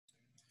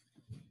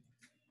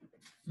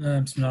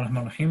Bismillah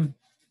ar-Rahman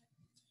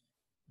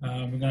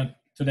ar-Rahim.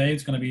 Today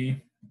it's gonna be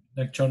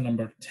lecture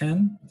number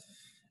 10,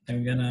 and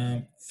we're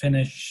gonna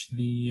finish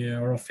the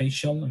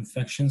orofacial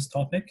infections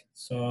topic.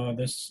 So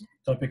this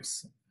topic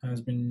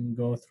has been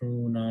go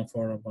through now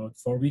for about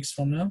 4 weeks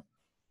from now.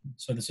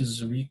 So this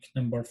is week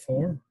number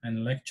 4,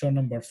 and lecture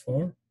number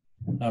 4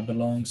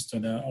 belongs to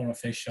the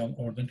orofacial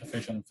or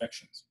dentofacial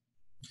infections.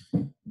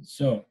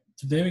 So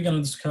today we're gonna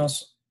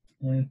discuss.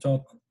 We're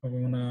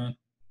gonna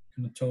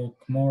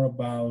talk more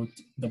about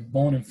the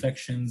bone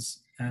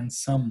infections and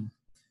some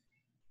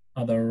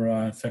other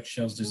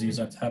infectious disease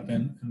that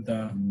happen in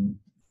the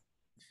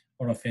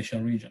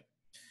orofacial region.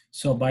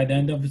 So by the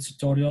end of the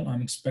tutorial,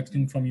 I'm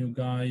expecting from you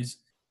guys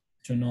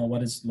to know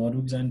what is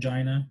Ludwig's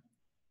angina,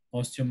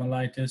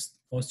 osteomyelitis,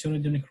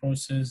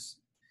 osteoradionecrosis,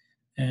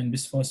 and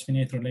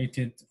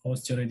bisphosphonate-related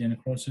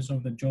osteoradionecrosis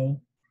of the jaw,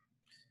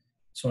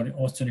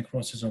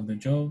 osteonecrosis of the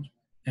jaw,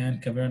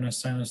 and cavernous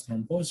sinus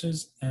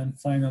thrombosis, and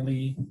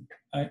finally,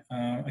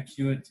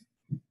 acute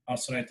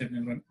ulcerative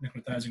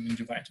necrotizing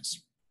gingivitis.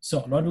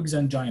 So, Ludwig's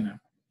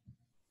angina.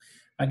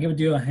 I gave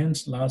you a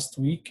hint last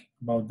week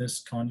about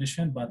this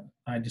condition, but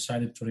I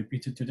decided to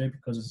repeat it today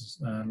because it's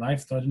a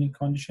life-threatening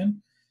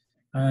condition.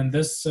 And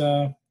this,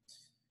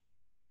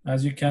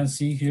 as you can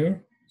see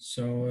here,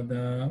 so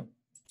the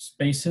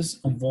spaces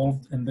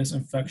involved in these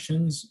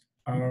infections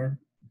are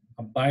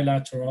a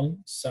bilateral,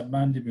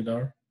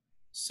 submandibular,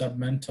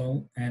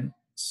 submental, and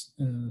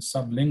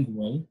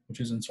sublingual, which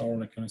is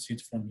intraoral. I can see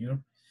it from here,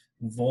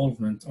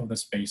 involvement of the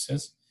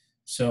spaces.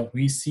 So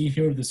we see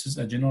here, this is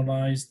a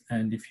generalized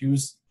and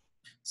diffuse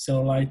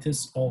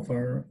cellulitis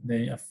over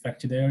the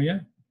affected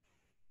area.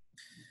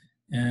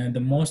 And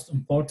the most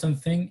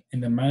important thing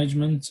in the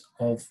management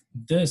of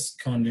this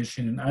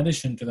condition, in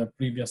addition to the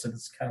previously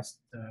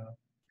discussed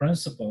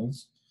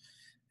principles,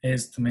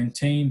 is to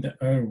maintain the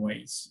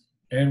airways,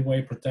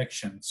 airway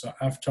protection. So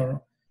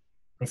after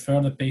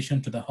refer the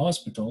patient to the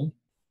hospital,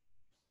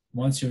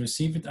 once you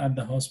receive it at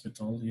the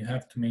hospital, you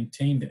have to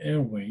maintain the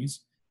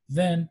airways.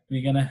 Then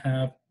we're gonna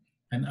have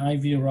an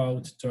IV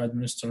route to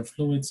administer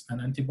fluids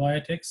and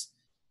antibiotics.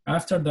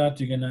 After that,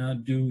 you're gonna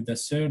do the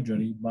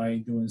surgery by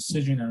doing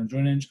incision and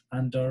drainage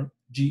under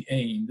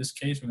GA. In this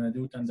case, we're gonna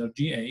do it under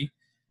GA.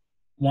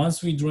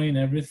 Once we drain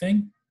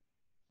everything,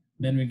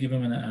 then we give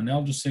them an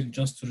analgesic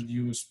just to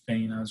reduce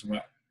pain as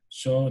well.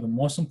 So the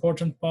most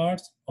important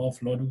part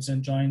of Ludwig's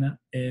angina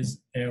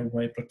is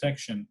airway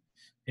protection.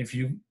 If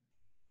you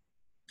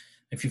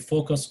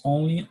focus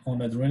only on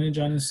the drainage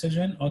and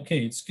incision,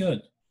 okay, it's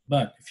good.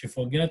 But if you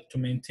forget to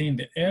maintain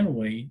the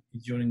airway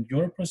during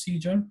your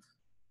procedure,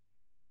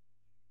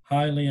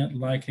 highly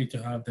likely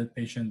to have that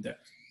patient dead.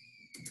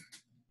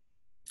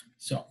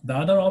 So the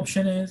other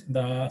option is,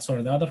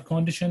 the other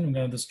condition we're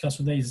gonna discuss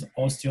today is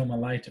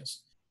osteomyelitis.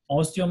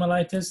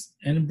 Osteomyelitis,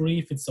 in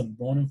brief, it's a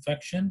bone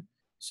infection.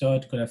 So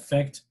it could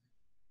affect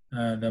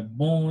the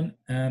bone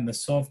and the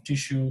soft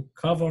tissue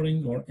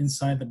covering or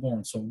inside the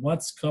bone. So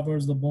what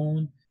covers the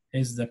bone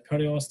is the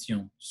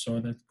periosteum. So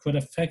that could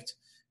affect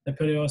the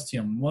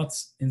periosteum.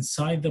 What's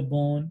inside the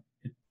bone?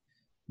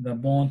 The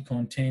bone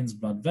contains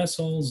blood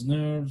vessels,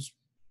 nerves,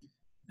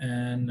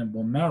 and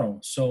bone marrow.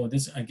 So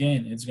this,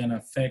 again, it's gonna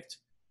affect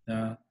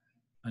the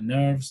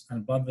nerves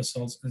and blood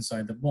vessels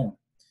inside the bone.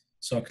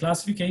 So a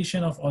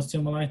classification of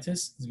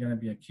osteomyelitis is gonna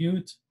be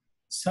acute,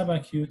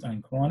 subacute,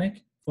 and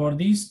chronic. For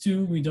these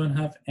two, we don't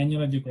have any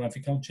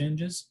radiographical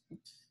changes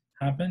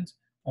happened.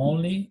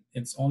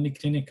 It's only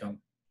clinical.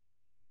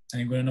 And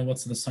you're gonna know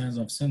what's the signs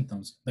of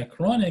symptoms. The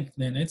chronic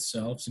then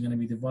itself is gonna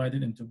be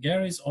divided into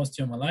Gary's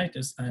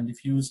osteomyelitis and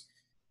diffuse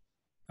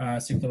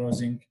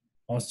sclerosing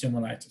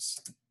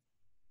osteomyelitis.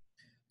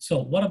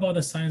 So what about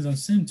the signs and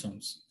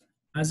symptoms?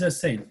 As I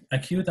said,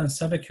 acute and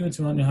subacute,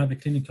 we only have the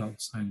clinical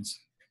signs.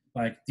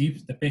 Like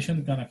the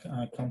patient gonna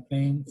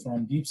complain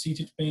from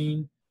deep-seated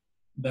pain,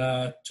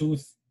 the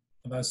tooth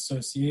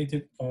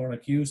associated or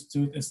accused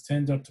tooth is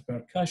tender to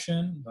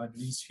percussion, like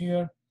these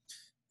here,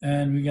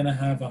 and we're gonna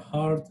have a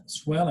hard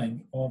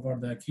swelling over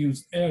the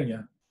accused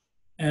area,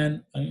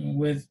 and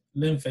with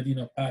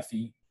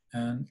lymphadenopathy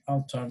and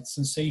altered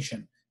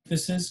sensation.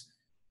 This is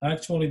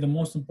actually the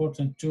most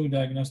important two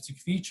diagnostic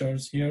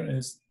features here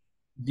is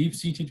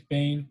deep-seated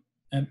pain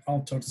and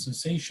altered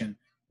sensation.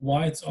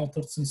 Why it's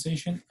altered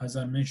sensation? As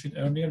I mentioned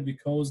earlier,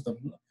 because the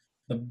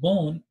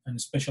bone, and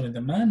especially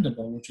the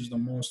mandible, which is the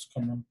most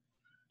common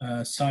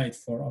site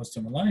for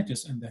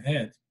osteomyelitis in the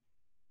head,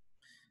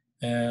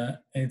 it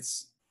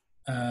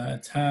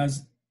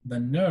has the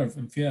nerve,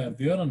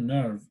 inferior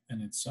nerve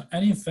in it. So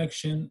any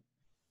infection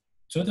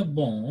to the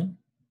bone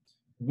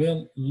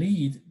will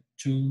lead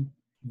to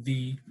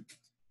the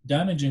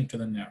damaging to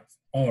the nerve.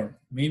 Or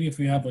maybe if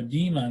you have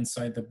edema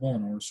inside the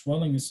bone or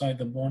swelling inside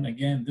the bone,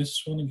 again, this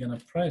swelling gonna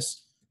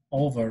press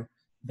over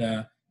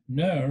the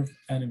nerve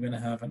and you're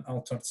gonna have an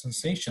altered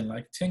sensation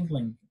like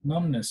tingling,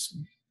 numbness,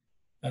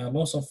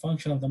 loss of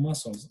function of the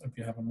muscles if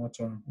you have a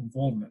motor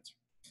involvement.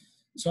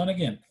 So, and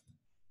again,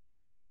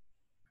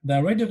 the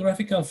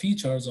radiographical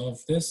features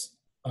of this,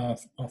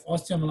 of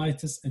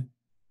osteomyelitis,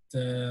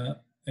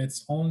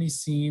 it's only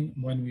seen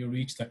when we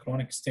reach the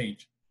chronic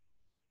stage.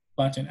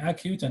 But in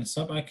acute and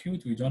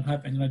subacute, we don't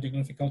have any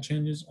radiographical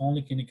changes,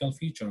 only clinical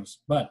features.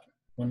 But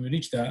when we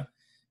reach the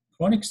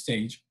chronic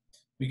stage,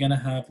 we're gonna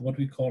have what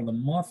we call the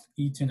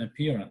moth-eaten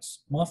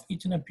appearance.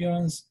 Moth-eaten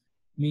appearance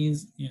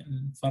means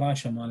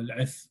الفراشة مال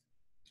العث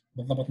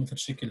بالضبط مثل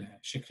شكلها،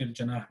 شكل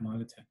الجناح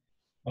مالتها.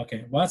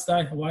 Okay, what's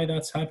that? Why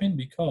that's happened?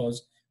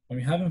 Because when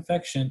we have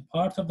infection,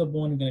 part of the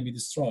bone is gonna be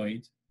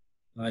destroyed,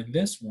 like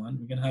this one.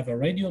 We're gonna have a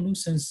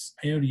radiolucence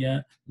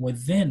area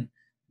within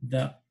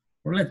the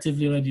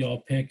relatively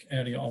radio-opaque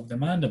area of the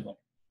mandible.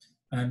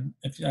 And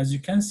as you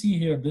can see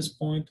here, this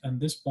point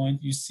and this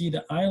point, you see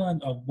the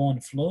island of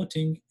bone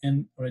floating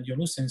in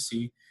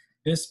radiolucency.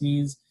 This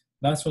means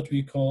that's what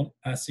we call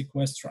a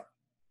sequestra.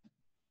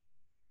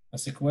 A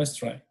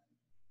sequestra.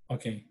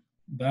 Okay,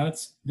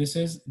 this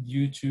is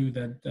due to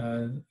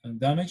the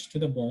damage to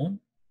the bone,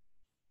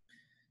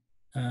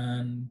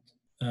 and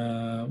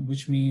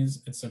which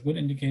means it's a good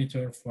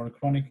indicator for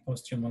chronic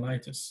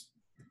osteomyelitis.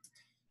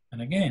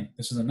 And again,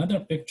 this is another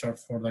picture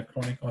for the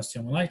chronic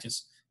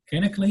osteomyelitis.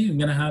 Clinically, you're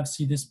gonna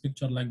see this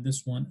picture like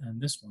this one and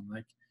this one,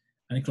 like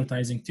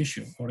necrotizing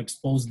tissue or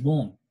exposed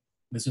bone.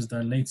 This is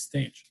the late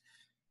stage.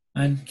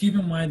 And keep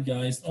in mind,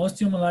 guys,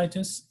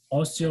 osteomyelitis,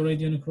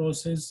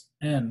 osteoradionecrosis,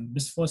 and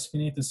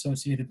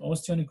bisphosphonate-associated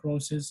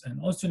osteonecrosis and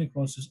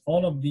osteonecrosis,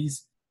 all of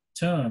these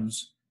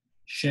terms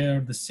share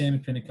the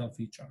same clinical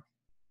feature,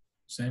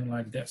 same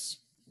like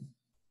this.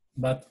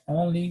 But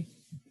only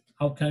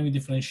how can we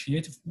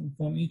differentiate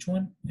from each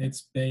one?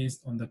 It's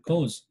based on the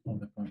cause of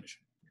the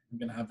condition. I'm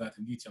gonna have that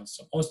in detail.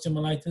 So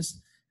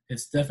osteomyelitis,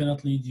 it's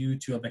definitely due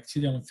to a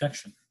bacterial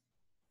infection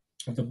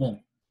of the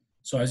bone.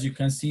 So as you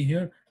can see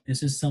here,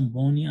 this is some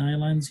bony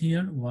islands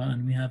here,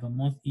 and we have a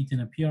moth-eaten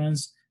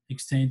appearance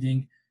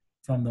extending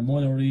from the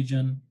molar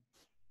region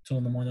to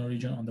the molar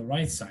region on the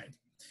right side.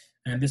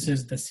 And this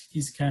is the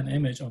CT scan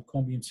image or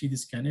cone beam CT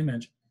scan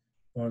image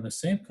for the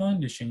same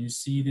condition. You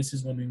see, this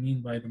is what we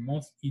mean by the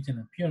moth-eaten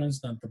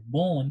appearance, that the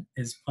bone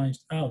is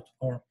punched out,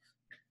 or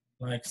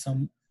like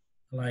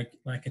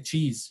like a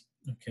cheese,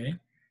 okay,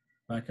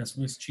 like a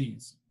Swiss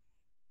cheese.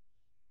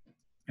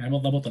 يعني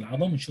بالضبط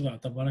العظم نشوفه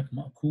يعتبرك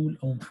مأكول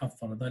أو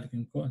محفر، ذلك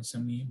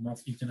نسميه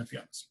moth-eaten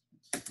appearance.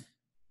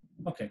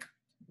 Okay,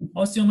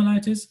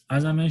 osteomyelitis,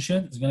 as I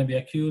mentioned, is going to be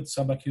acute,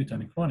 subacute,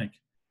 and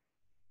chronic.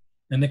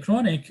 In the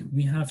chronic,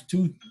 we have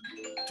two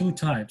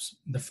types.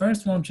 The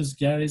first one, which is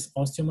Gary's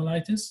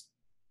osteomyelitis.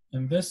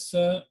 In this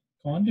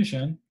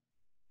condition,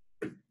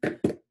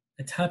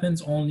 it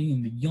happens only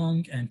in the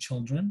young and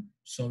children,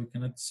 so we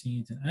cannot see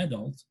it in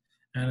adults,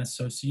 and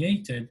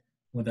associated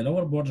with the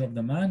lower border of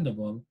the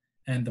mandible.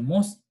 And the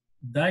most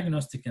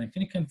diagnostic and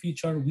clinical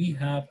feature, we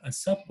have a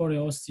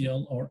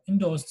subperiosteal or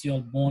endoosteal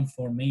bone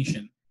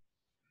formation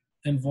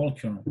in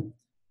fulcrum,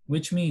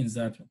 which means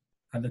that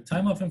at the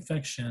time of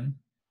infection,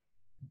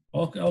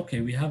 okay,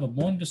 we have a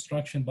bone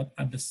destruction, but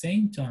at the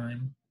same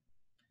time,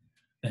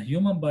 the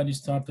human body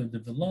starts to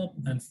develop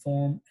and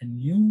form a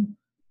new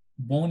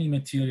bony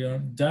material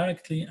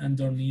directly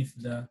underneath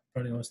the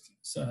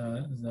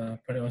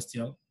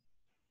periosteal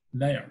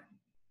layer.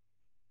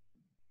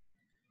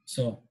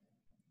 So,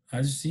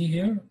 as you see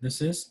here,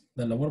 this is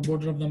the lower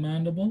border of the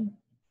mandible.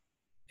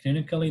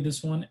 Clinically,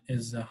 this one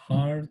is a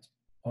hard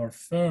or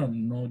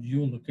firm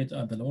nodule located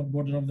at the lower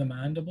border of the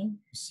mandible.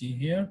 You see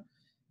here.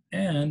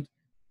 And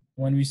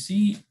when we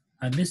see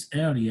at this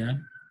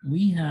area,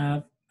 we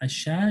have a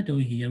shadow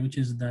here, which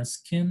is the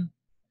skin,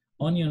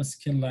 onion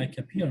skin-like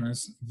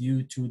appearance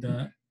due to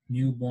the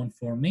new bone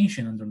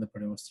formation under the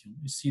periosteum.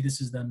 You see,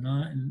 this is the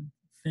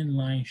thin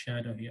line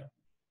shadow here.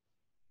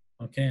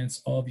 Okay, and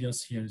it's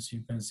obvious here, as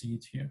you can see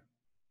it here.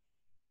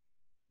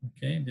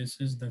 Okay,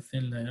 this is the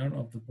thin layer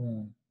of the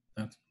bone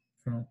that's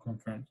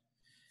confirmed.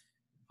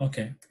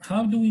 Okay,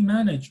 how do we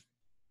manage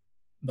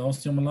the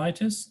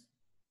osteomyelitis?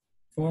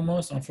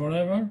 Foremost and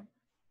forever,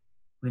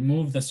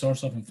 remove the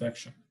source of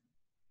infection.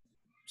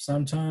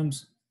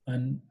 Sometimes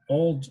an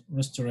old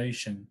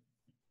restoration,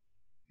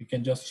 you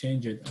can just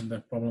change it and the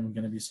problem is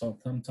going to be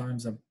solved.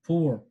 Sometimes a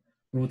poor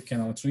root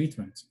canal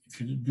treatment,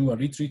 if you do a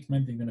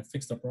retreatment, you're going to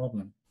fix the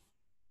problem.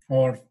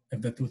 Or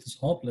if the tooth is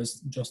hopeless,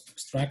 just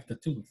extract the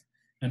tooth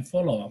and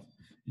follow up.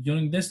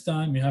 During this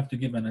time, you have to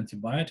give an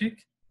antibiotic,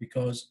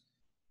 because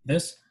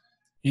this,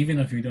 even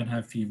if you don't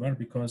have fever,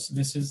 because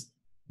this is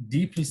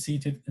deeply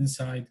seated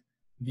inside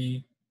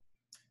the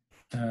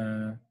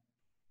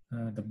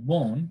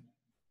bone.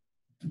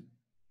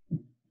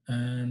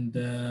 And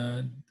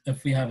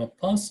if we have a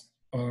pus,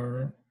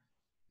 or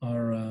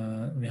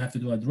we have to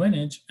do a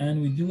drainage, and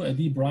we do a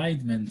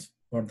debridement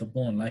for the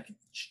bone, like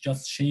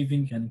just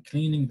shaving and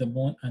cleaning the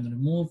bone and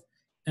remove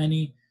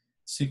any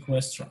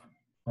sequestra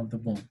of the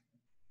bone.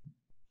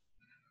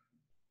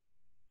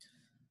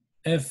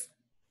 If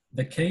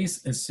the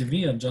case is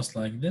severe, just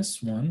like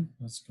this one,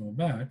 let's go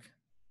back.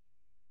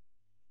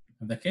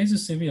 If the case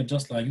is severe,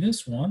 just like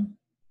this one,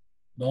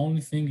 the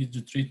only thing is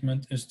the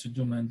treatment is to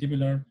do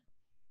mandibular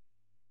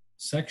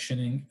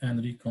sectioning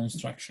and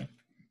reconstruction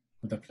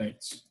with the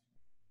plates.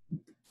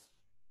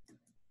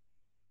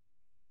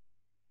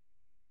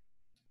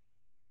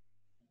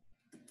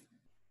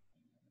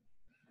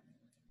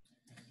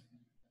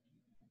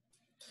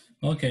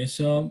 Okay,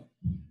 so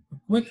a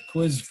quick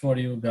quiz for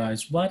you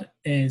guys. What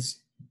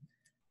is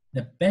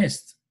the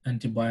best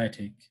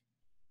antibiotic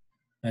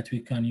that we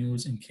can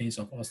use in case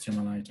of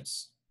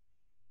osteomyelitis?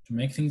 To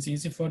make things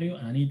easy for you,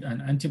 I need an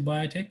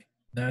antibiotic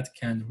that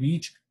can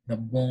reach the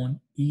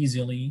bone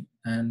easily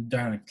and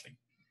directly.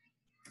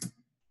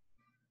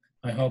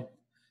 I hope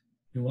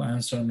you will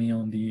answer me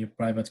on the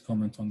private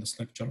comment on this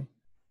lecture.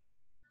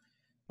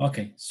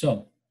 Okay,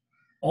 so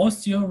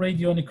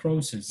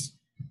osteoradionecrosis.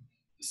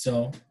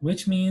 So,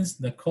 which means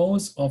the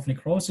cause of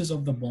necrosis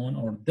of the bone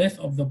or death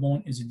of the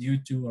bone is due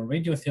to a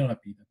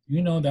radiotherapy.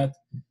 You know that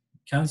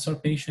cancer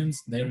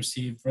patients, they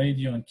receive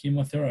radio and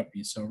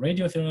chemotherapy. So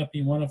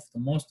radiotherapy, one of the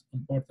most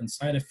important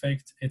side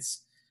effects,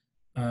 it's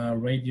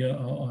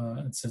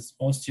it's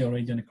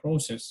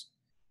osteoradionecrosis,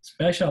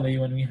 especially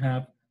when we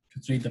have to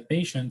treat the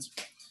patients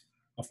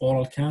of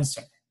oral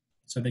cancer.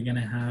 So they're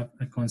gonna have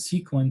a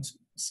consequent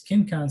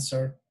skin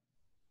cancer,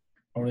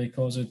 or they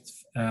call it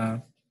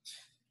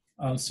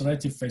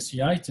ulcerative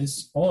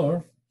fasciitis,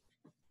 or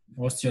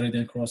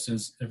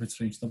osteoradionecrosis if it's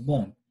reached the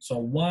bone. So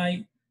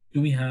why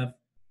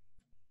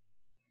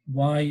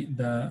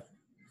the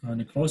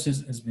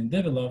necrosis has been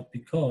developed?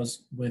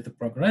 Because with the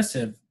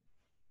progressive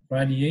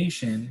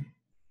radiation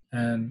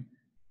and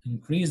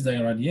increase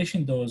the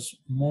radiation dose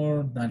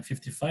more than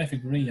 55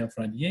 degree of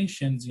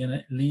radiation is going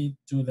to lead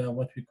to the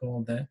what we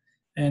call the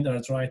end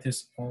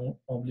arthritis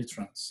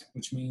obliterans,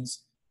 which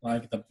means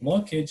like the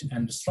blockage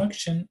and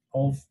destruction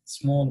of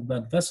small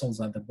blood vessels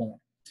at the bone.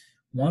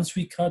 Once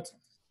we cut,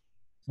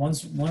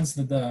 once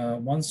the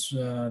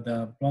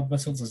blood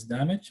vessels is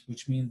damaged,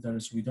 which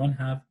means we don't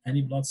have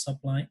any blood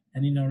supply,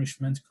 any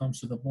nourishment comes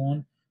to the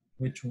bone,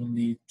 which will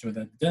lead to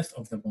the death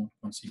of the bone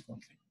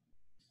consequently.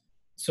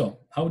 So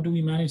how do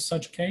we manage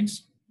such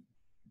case?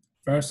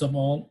 First of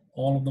all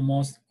of the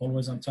most,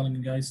 always I'm telling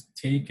you guys,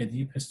 take a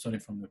deep history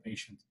from the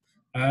patient.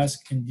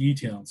 Ask in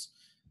details,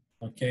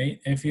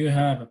 okay? If you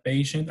have a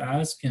patient,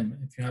 ask him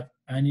if you have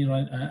any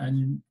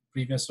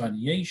previous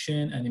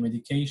radiation, any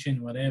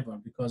medication, whatever,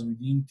 because we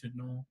need to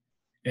know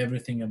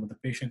everything about the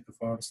patient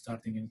before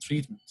starting any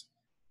treatment.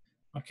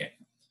 Okay,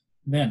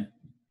 then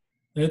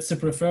it's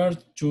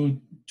preferred to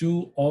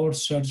do all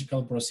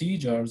surgical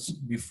procedures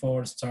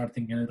before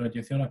starting any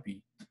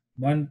radiotherapy.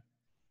 When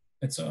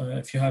it's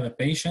if you have a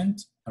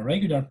patient, a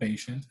regular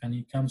patient, and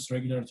he comes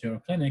regular to your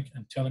clinic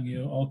and telling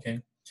you,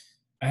 okay,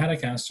 I had a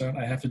cancer,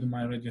 I have to do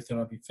my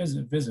radiotherapy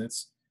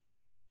visits,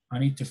 I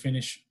need to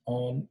finish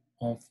all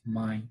of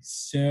my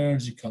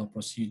surgical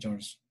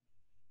procedures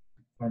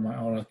for my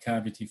oral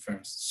cavity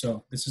first.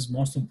 So this is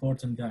most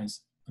important,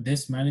 guys.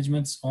 This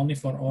management is only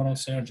for oral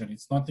surgery.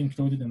 It's not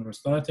included in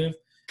restorative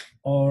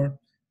or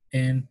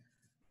in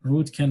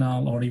root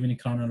canal or even a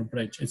coronary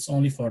bridge. It's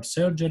only for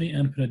surgery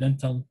and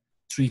periodontal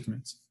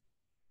treatment.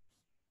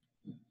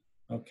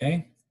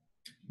 Okay.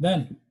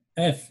 Then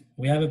if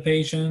we have a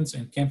patient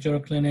and came to your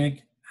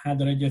clinic, had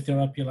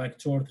radiotherapy like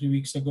 2 or 3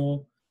 weeks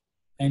ago,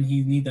 and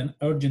he need an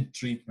urgent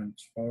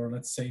treatment for,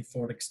 let's say,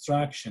 for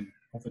extraction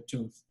of a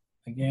tooth.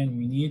 Again,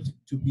 we need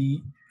to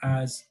be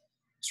as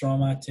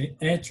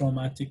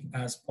atraumatic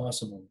as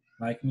possible.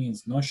 Like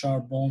means no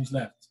sharp bones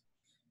left,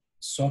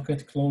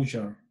 socket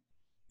closure,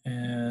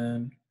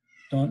 and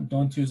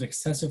don't use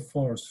excessive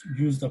force.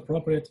 Use the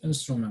appropriate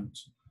instrument.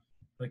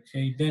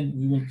 Okay, then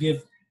we will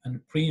give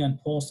pre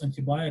and post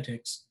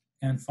antibiotics,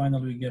 and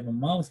finally we give a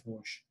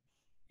mouthwash,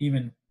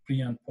 even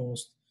pre and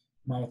post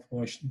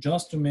mouthwash,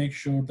 just to make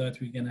sure that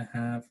we're gonna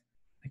have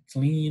a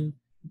clean,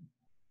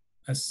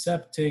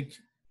 aseptic,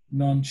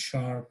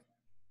 non-sharp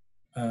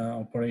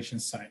operation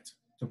site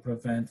to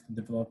prevent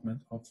the development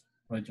of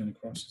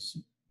radionecrosis.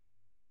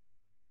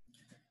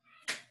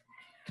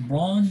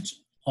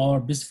 Bronze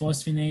or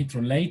bisphosphonate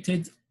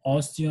related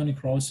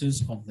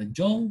osteonecrosis of the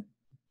jaw.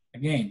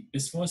 Again,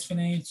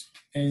 bisphosphonate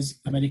is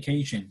a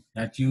medication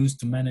that's used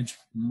to manage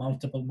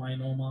multiple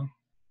myeloma,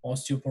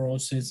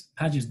 osteoporosis,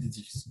 Paget's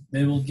disease.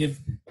 They will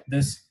give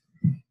this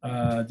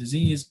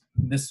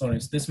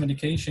this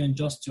medication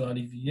just to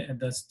alleviate,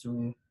 that's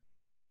to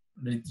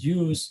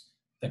reduce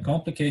the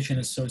complication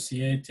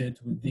associated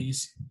with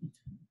these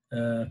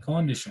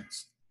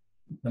conditions.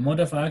 The mode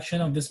of action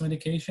of this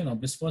medication, of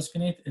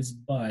bisphosphonate, is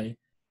by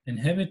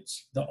inhibit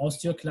the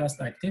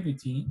osteoclast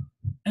activity,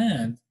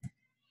 and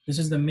this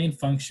is the main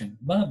function.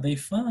 But they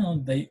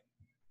found they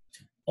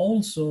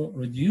also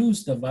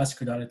reduce the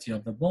vascularity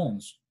of the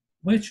bones,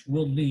 which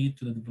will lead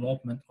to the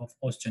development of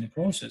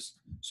osteonecrosis.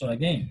 So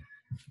again,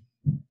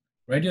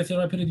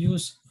 radiotherapy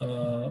reduce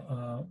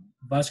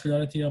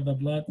vascularity of the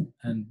blood,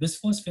 and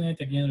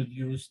bisphosphonate again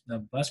reduce the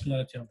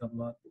vascularity of the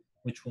blood,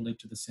 which will lead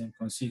to the same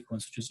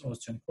consequence, which is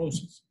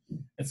osteonecrosis.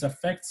 It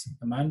affects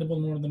the mandible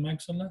more than the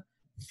maxilla.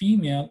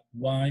 Female,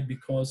 why?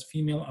 Because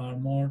female are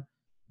more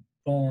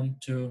prone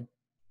to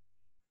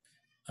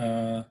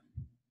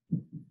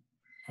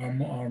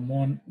are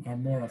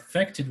more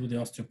affected with the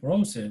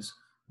osteoporosis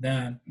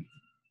than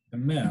the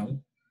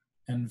male.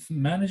 And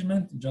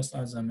management, just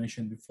as I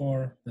mentioned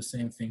before, the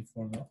same thing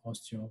for the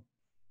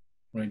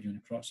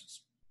osteoradionecrosis.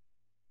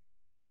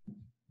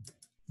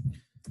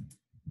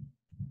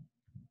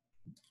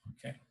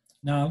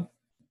 Now,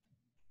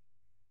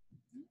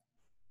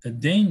 the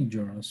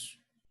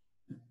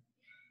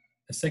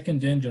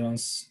second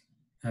dangerous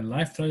and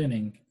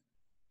life-threatening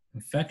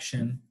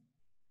infection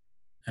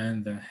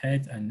and the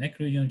head and neck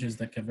region, which is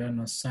the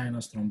cavernous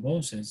sinus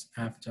thrombosis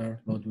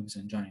after Ludwig's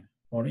angina,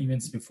 or even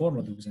before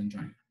Ludwig's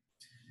angina.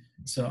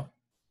 So,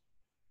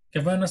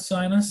 cavernous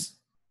sinus,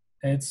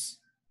 it's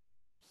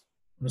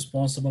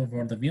responsible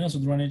for the venous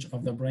drainage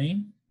of the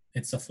brain.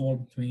 It's a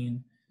fold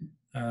between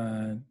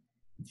dura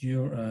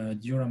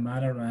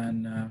mater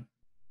and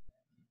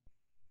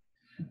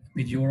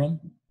epidurum,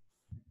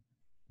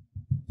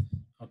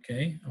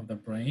 okay, of the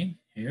brain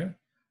here.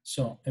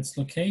 So it's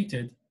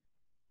located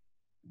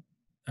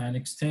and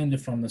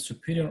extended from the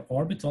superior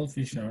orbital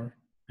fissure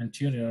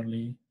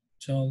anteriorly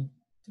till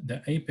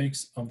the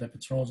apex of the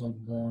petrosal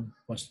bone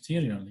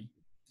posteriorly.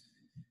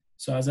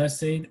 So as I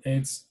said,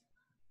 it's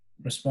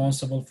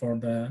responsible for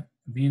the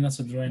venous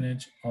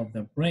drainage of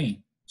the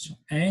brain. So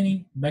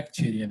any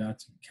bacteria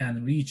that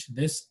can reach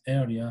this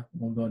area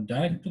will go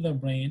direct to the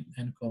brain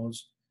and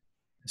cause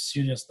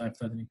serious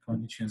life-threatening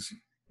conditions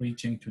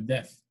reaching to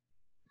death.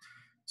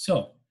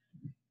 So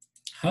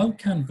how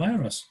can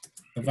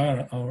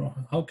or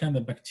how can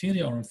the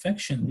bacteria or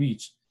infection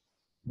reach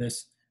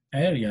this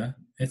area?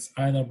 It's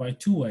either by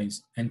two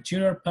ways.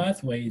 Anterior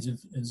pathway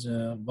is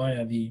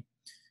via the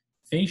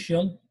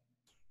facial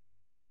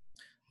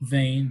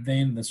vein,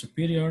 then the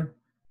superior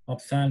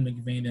ophthalmic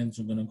vein is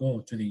going to go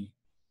to the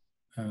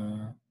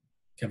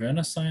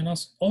cavernous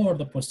sinus, or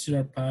the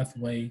posterior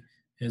pathway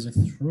is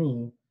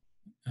through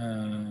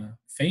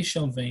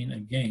facial vein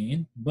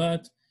again,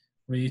 but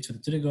reach the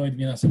pterygoid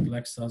venous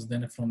plexus.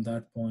 Then from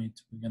that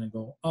point, we're going to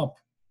go up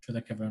to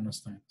the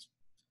cavernous sinus.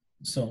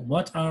 So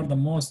what are the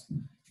most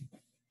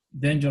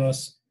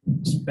dangerous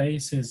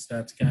spaces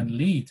that can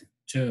lead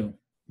to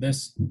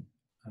this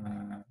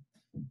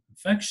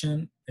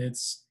infection?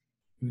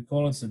 We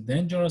call it the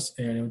dangerous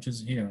area, which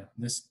is here,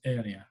 this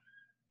area.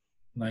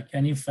 Like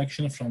any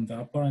infection from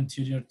the upper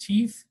anterior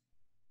teeth,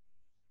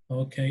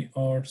 okay,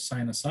 or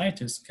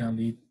sinusitis can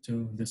lead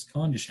to this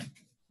condition.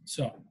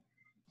 So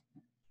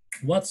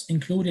what's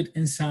included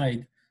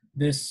inside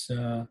this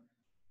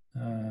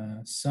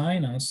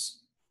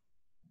sinus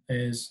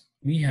is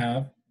we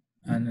have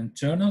an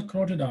internal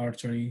carotid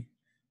artery,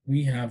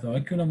 we have the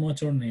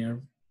oculomotor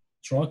nerve,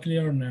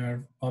 trochlear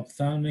nerve,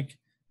 ophthalmic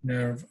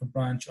nerve, a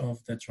branch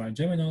of the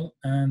trigeminal,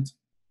 and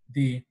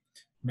the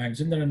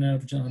maxillary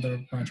nerve, which is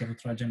another branch of the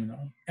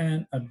trigeminal,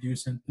 and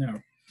abducent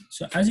nerve.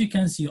 So as you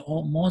can see,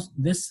 almost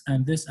this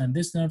and this and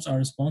this nerves are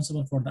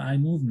responsible for the eye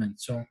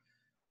movement. So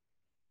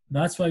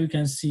that's why you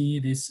can see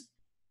this,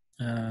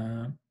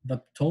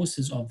 the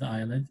ptosis of the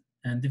eyelid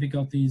and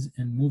difficulties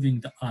in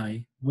moving the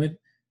eye with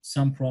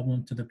some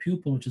problem to the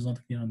pupil, which is not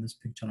clear on this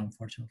picture,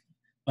 unfortunately.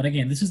 But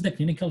again, this is the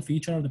clinical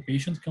feature of the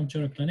patient come to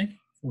your clinic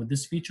with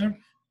this feature,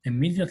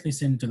 immediately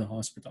sent to the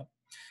hospital.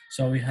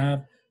 So we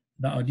have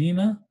the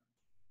edema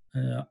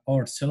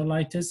or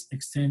cellulitis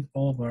extend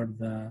over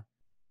the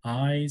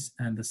eyes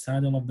and the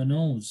saddle of the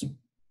nose,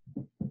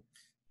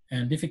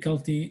 and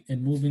difficulty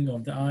in moving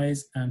of the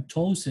eyes, and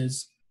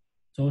ptosis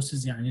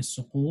يعني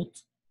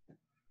السقوط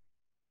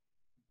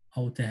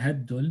أو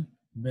تهدل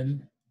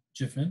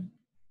بالجفن,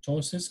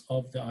 ptosis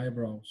of the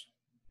eyebrows.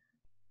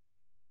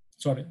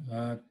 Sorry,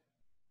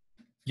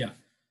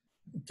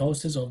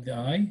 ptosis of the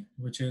eye,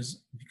 which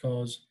is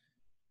because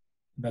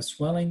the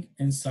swelling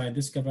inside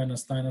this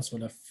cavernous sinus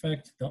will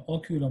affect the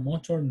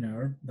oculomotor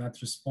nerve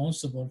that's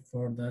responsible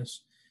for the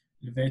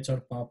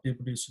levator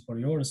palpebrae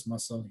superioris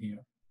muscle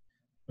here,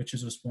 which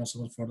is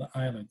responsible for the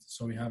eyelid.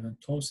 So we have a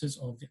ptosis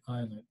of the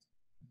eyelid,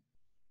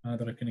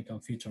 another clinical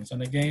features.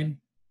 And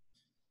again,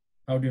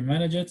 how do you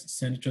manage it?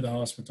 Send it to the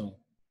hospital.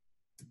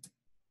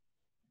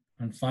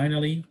 And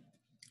finally,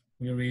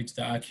 we reach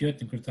the acute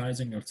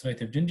necrotizing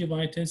ulcerative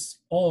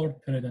gingivitis or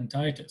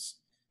periodontitis.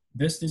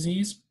 This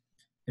disease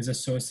is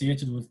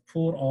associated with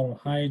poor oral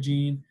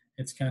hygiene.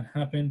 It can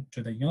happen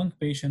to the young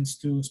patients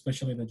too,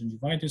 especially the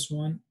gingivitis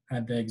one,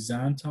 at the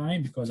exam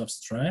time because of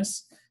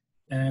stress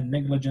and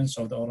negligence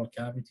of the oral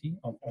cavity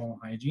of oral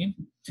hygiene.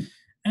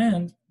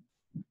 And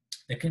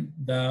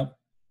the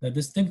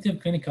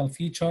distinctive clinical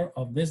feature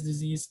of this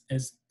disease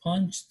is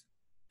punched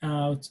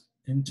out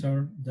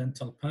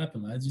interdental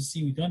papilla. As you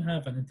see, we don't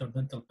have an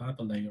interdental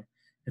papilla here.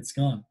 It's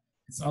gone.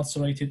 It's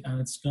ulcerated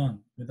and it's gone.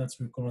 That's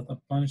we call it a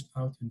punched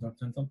out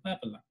interdental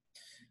papilla.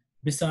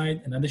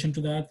 Besides, in addition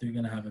to that, you're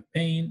going to have a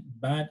pain,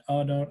 bad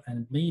odor,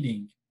 and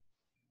bleeding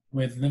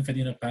with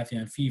lymphadenopathy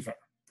and fever.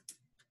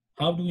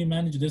 How do we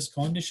manage this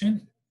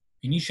condition?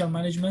 Initial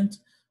management,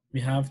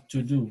 we have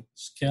to do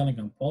scaling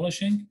and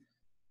polishing,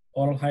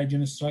 oral hygiene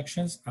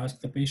instructions,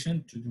 ask the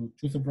patient to do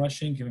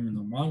toothbrushing, give him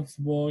a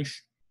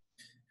mouthwash,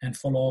 and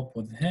follow up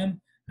with him,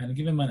 and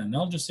give him an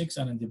analgesic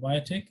and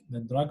antibiotic.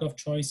 The drug of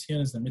choice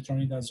here is the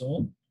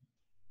metronidazole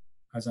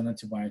as an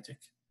antibiotic.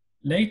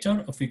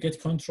 Later, if we get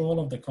control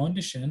of the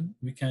condition,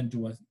 we can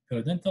do a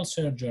periodontal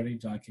surgery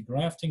like a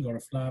grafting or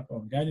a flap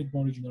or guided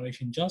bone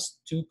regeneration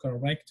just to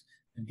correct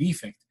the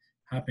defect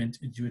happened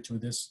due to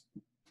this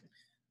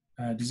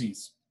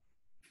disease.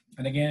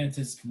 And again, it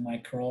is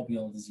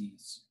microbial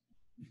disease.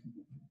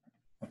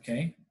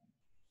 Okay,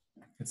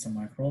 it's a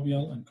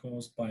microbial and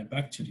caused by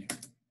bacteria.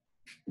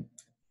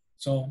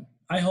 So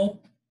I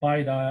hope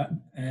by the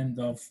end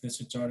of this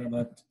tutorial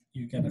that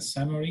you get a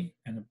summary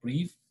and a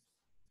brief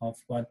of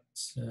what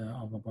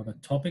about the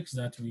topics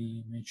that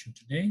we mentioned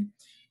today,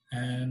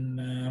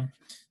 and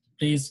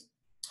please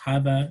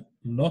have a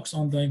looks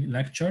on the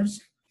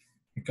lectures,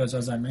 because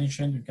as I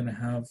mentioned, you're going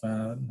to have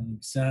an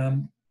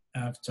exam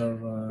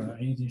after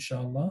Eid,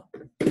 inshallah.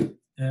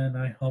 And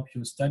I hope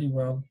you study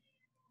well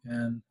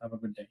and have a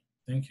good day.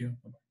 Thank you.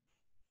 Bye-bye.